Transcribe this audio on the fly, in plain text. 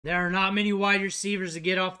There are not many wide receivers to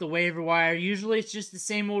get off the waiver wire. Usually it's just the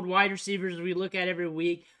same old wide receivers we look at every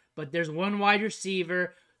week, but there's one wide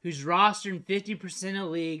receiver who's rostered in 50% of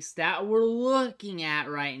leagues that we're looking at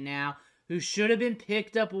right now, who should have been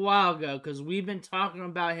picked up a while ago because we've been talking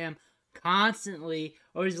about him constantly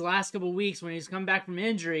over these last couple weeks when he's come back from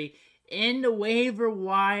injury in the waiver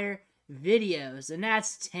wire videos, and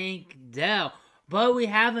that's Tank Dell. But we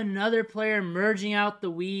have another player emerging out the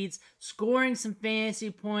weeds, scoring some fantasy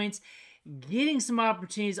points, getting some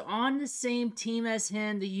opportunities on the same team as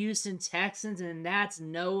him, the Houston Texans, and that's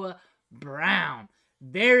Noah Brown.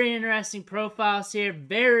 Very interesting profiles here,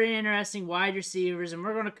 very interesting wide receivers, and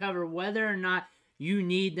we're going to cover whether or not you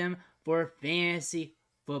need them for fantasy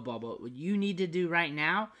football. But what you need to do right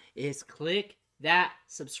now is click that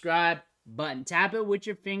subscribe button. Tap it with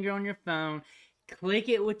your finger on your phone. Click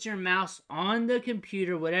it with your mouse on the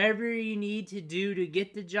computer, whatever you need to do to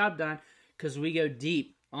get the job done, because we go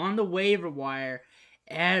deep on the waiver wire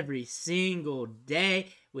every single day.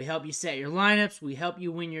 We help you set your lineups, we help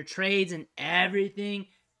you win your trades, and everything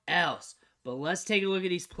else. But let's take a look at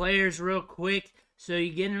these players real quick so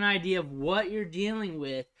you get an idea of what you're dealing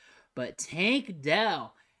with. But Tank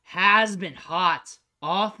Dell has been hot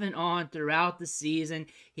off and on throughout the season.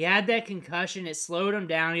 He had that concussion. It slowed him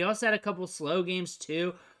down. He also had a couple slow games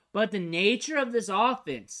too. But the nature of this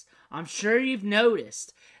offense, I'm sure you've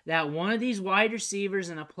noticed that one of these wide receivers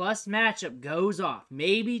in a plus matchup goes off,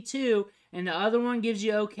 maybe two, and the other one gives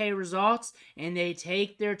you okay results, and they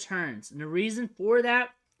take their turns. And the reason for that,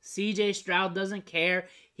 CJ Stroud doesn't care.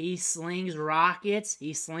 He slings rockets.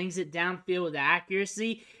 He slings it downfield with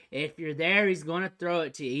accuracy. If you're there, he's going to throw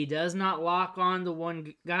it to you. He does not lock on to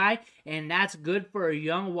one guy, and that's good for a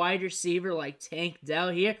young wide receiver like Tank Dell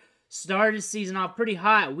here. Started the season off pretty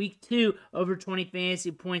hot. Week 2, over 20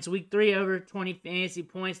 fantasy points. Week 3, over 20 fantasy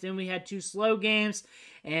points. Then we had 2 slow games,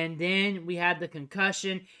 and then we had the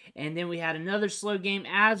concussion, and then we had another slow game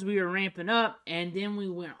as we were ramping up, and then we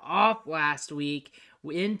went off last week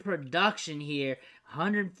in production here.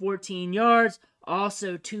 114 yards.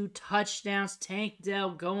 Also, 2 touchdowns. Tank Dell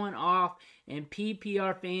going off in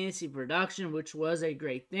PPR fantasy production, which was a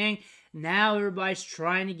great thing. Now everybody's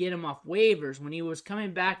trying to get him off waivers. When he was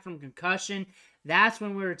coming back from concussion, that's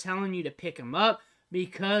when we were telling you to pick him up,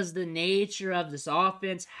 because the nature of this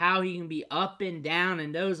offense, how he can be up and down,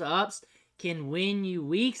 and those ups can win you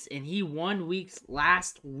weeks, and he won weeks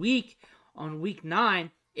last week on week 9.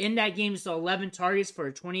 In that game, you saw 11 targets for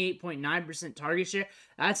a 28.9% target share.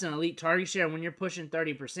 That's an elite target share when you're pushing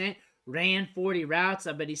 30%. Ran 40 routes.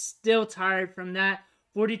 I bet he's still tired from that.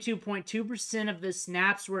 42.2% of his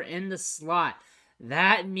snaps were in the slot.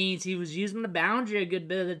 That means he was using the boundary a good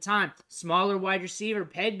bit of the time. Smaller wide receiver,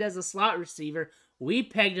 pegged as a slot receiver. We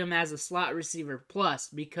pegged him as a slot receiver plus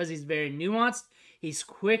because he's very nuanced. He's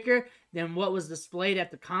quicker than what was displayed at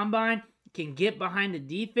the combine. Can get behind the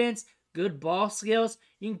defense. Good ball skills.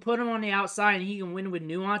 You can put him on the outside and he can win with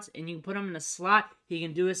nuance. And you can put him in the slot. He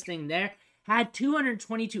can do his thing there. Had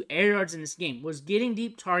 222 air yards in this game. Was getting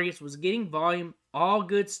deep targets. Was getting volume. All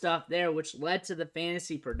good stuff there, which led to the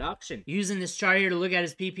fantasy production. Using this chart here to look at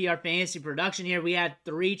his PPR fantasy production here, we had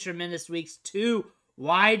 3 tremendous weeks. 2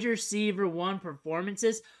 wide receiver 1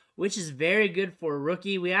 performances, which is very good for a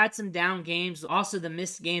rookie. We had some down games. Also the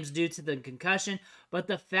missed games due to the concussion. But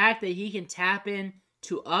the fact that he can tap in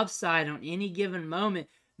to upside on any given moment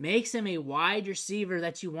makes him a wide receiver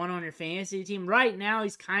that you want on your fantasy team. Right now,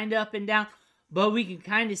 he's kind of up and down, but we can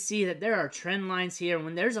kind of see that there are trend lines here.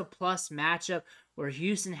 When there's a plus matchup where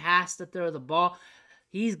Houston has to throw the ball,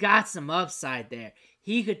 he's got some upside there.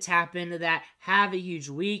 He could tap into that, have a huge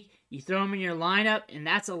week. You throw him in your lineup, and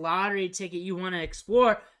that's a lottery ticket you want to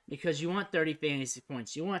explore because you want 30 fantasy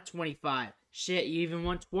points. You want 25. Shit, you even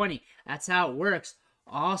want 20. That's how it works.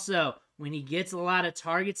 Also, when he gets a lot of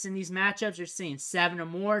targets in these matchups, you're seeing 7 or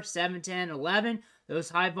more, 7, 10, 11, those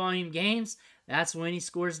high-volume games, that's when he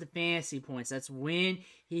scores the fantasy points. That's when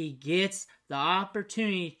he gets the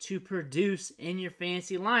opportunity to produce in your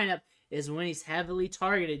fantasy lineup, is when he's heavily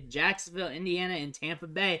targeted. Jacksonville, Indiana, and Tampa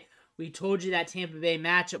Bay. We told you that Tampa Bay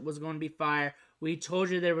matchup was going to be fire. We told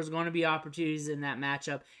you there was going to be opportunities in that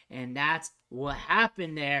matchup, and that's what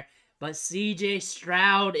happened there. But CJ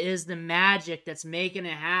Stroud is the magic that's making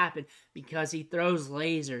it happen because he throws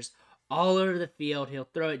lasers all over the field. He'll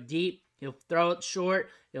throw it deep. He'll throw it short.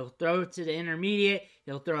 He'll throw it to the intermediate.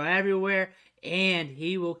 He'll throw it everywhere. And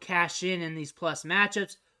he will cash in these plus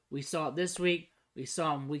matchups. We saw it this week. We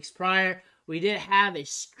saw him weeks prior. We did have a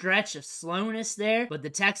stretch of slowness there, but the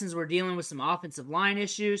Texans were dealing with some offensive line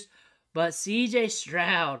issues. But CJ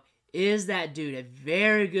Stroud is that dude. A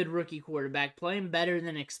very good rookie quarterback, playing better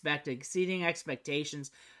than expected, exceeding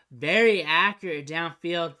expectations, very accurate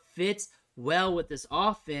downfield, fits well with this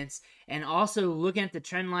offense, and also looking at the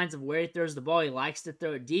trend lines of where he throws the ball, he likes to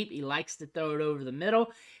throw it deep, he likes to throw it over the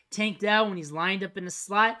middle. Tank Dell, when he's lined up in the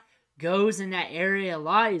slot, goes in that area a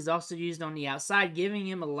lot. He's also used on the outside, giving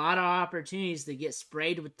him a lot of opportunities to get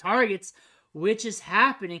sprayed with targets, which is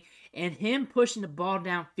happening, and him pushing the ball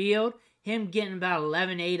downfield, him getting about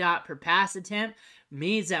 11 ADOT per pass attempt,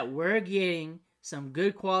 means that we're getting some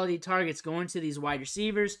good quality targets going to these wide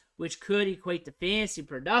receivers, which could equate to fantasy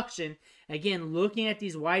production. Again, looking at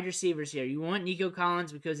these wide receivers here, you want Nico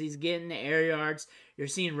Collins because he's getting the air yards. You're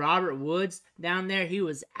seeing Robert Woods down there. He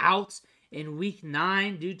was out in week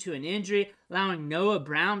 9 due to an injury, allowing Noah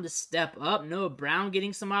Brown to step up. Noah Brown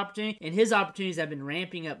getting some opportunity, and his opportunities have been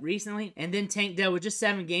ramping up recently. And then Tank Dell with just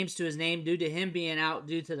 7 games to his name due to him being out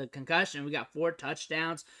due to the concussion. We got 4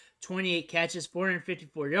 touchdowns, 28 catches,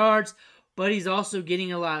 454 yards, but he's also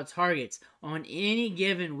getting a lot of targets. On any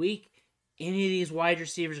given week, any of these wide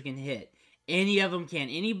receivers can hit. Any of them can.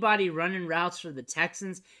 Anybody running routes for the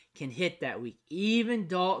Texans can hit that week. Even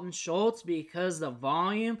Dalton Schultz, because the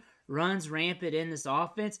volume runs rampant in this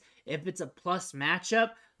offense. If it's a plus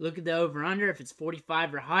matchup, look at the over-under. If it's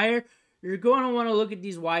 45 or higher, you're going to want to look at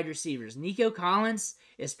these wide receivers. Nico Collins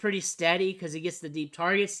is pretty steady because he gets the deep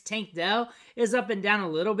targets. Tank Dell is up and down a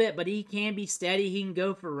little bit, but he can be steady. He can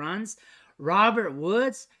go for runs. Robert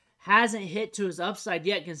Woods hasn't hit to his upside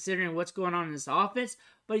yet considering what's going on in this offense,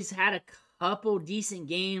 but he's had a couple decent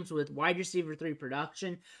games with wide receiver 3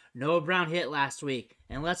 production. Noah Brown hit last week,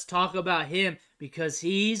 and let's talk about him because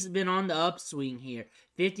he's been on the upswing here.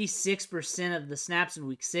 56% of the snaps in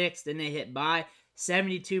week 6, then they hit by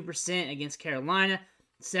 72% against Carolina,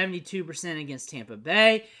 72% against Tampa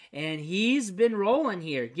Bay, and he's been rolling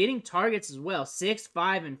here, getting targets as well, 6,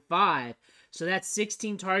 5, and 5. So that's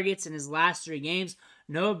 16 targets in his last 3 games.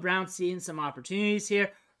 Noah Brown seeing some opportunities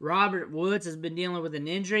here. Robert Woods has been dealing with an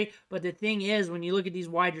injury, but the thing is, when you look at these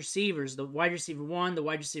wide receivers, the wide receiver 1, the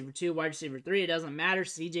wide receiver 2, wide receiver 3, it doesn't matter.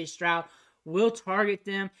 CJ Stroud will target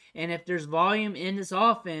them, and if there's volume in this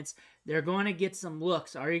offense, they're going to get some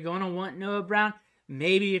looks. Are you going to want Noah Brown?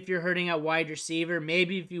 Maybe if you're hurting at wide receiver,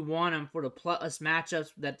 maybe if you want him for the plus matchups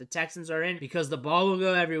that the Texans are in, because the ball will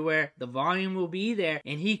go everywhere, the volume will be there,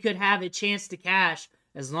 and he could have a chance to cash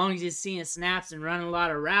as long as he's seeing snaps and running a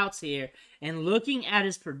lot of routes here. And looking at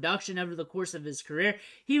his production over the course of his career,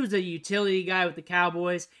 he was a utility guy with the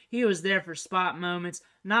Cowboys. He was there for spot moments,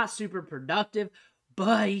 not super productive,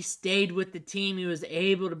 but he stayed with the team. He was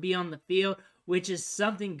able to be on the field, which is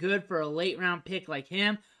something good for a late-round pick like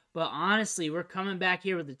him. But honestly, we're coming back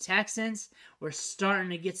here with the Texans. We're starting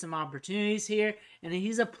to get some opportunities here, and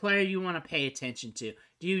he's a player you want to pay attention to.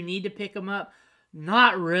 Do you need to pick him up?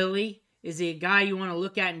 Not really. Is he a guy you want to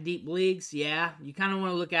look at in deep leagues? Yeah. You kind of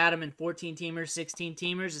want to look at him in 14-teamers,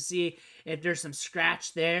 16-teamers to see if there's some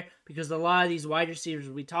scratch there, because a lot of these wide receivers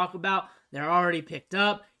we talk about, they're already picked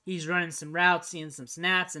up. He's running some routes, seeing some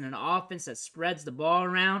snaps, in an offense that spreads the ball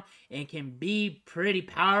around and can be pretty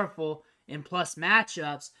powerful in plus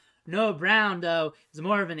matchups. Noah Brown, though, is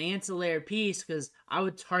more of an ancillary piece because I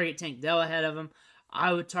would target Tank Dell ahead of him.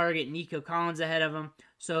 I would target Nico Collins ahead of him.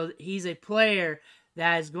 So he's a player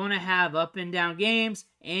that is going to have up and down games,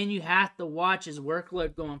 and you have to watch his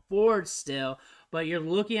workload going forward still. But you're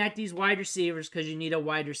looking at these wide receivers because you need a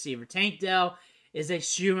wide receiver. Tank Dell is a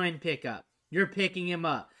shoe-in pickup. You're picking him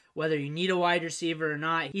up. Whether you need a wide receiver or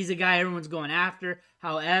not, he's a guy everyone's going after.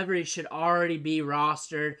 However, he should already be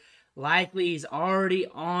rostered. Likely he's already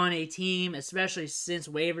on a team, especially since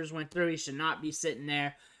waivers went through. He should not be sitting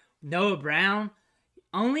there. Noah Brown,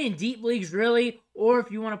 only in deep leagues, really, or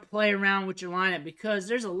if you want to play around with your lineup, because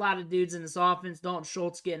there's a lot of dudes in this offense. Dalton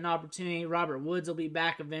Schultz getting an opportunity. Robert Woods will be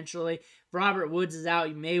back eventually. If Robert Woods is out,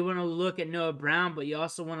 you may want to look at Noah Brown, but you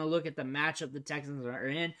also want to look at the matchup the Texans are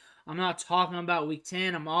in. I'm not talking about Week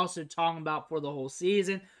 10. I'm also talking about for the whole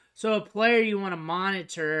season. So a player you want to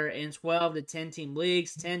monitor in 12 to 10-team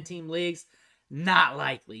leagues, 10-team leagues, not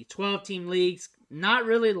likely. 12-team leagues, not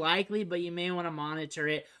really likely, but you may want to monitor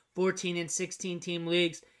it. 14 and 16-team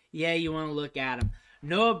leagues, yeah, you want to look at him.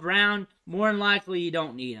 Noah Brown, more than likely you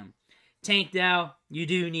don't need him. Tank Dell, you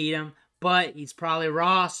do need him, but he's probably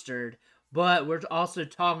rostered. But we're also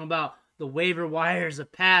talking about the waiver wires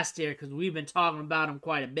of past here because we've been talking about him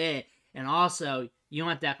quite a bit. And also, you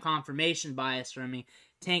want that confirmation bias from me.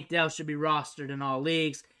 Tank Dell should be rostered in all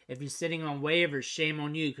leagues. If he's sitting on waivers, shame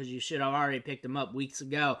on you because you should have already picked him up weeks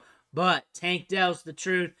ago. But Tank Dell's the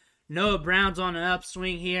truth. Noah Brown's on an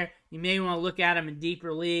upswing here. You may want to look at him in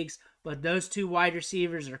deeper leagues, but those two wide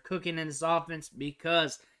receivers are cooking in this offense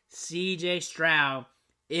because CJ Stroud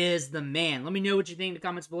is the man. Let me know what you think in the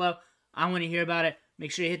comments below. I want to hear about it.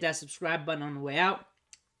 Make sure you hit that subscribe button on the way out.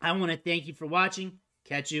 I want to thank you for watching.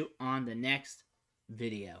 Catch you on the next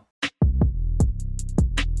video.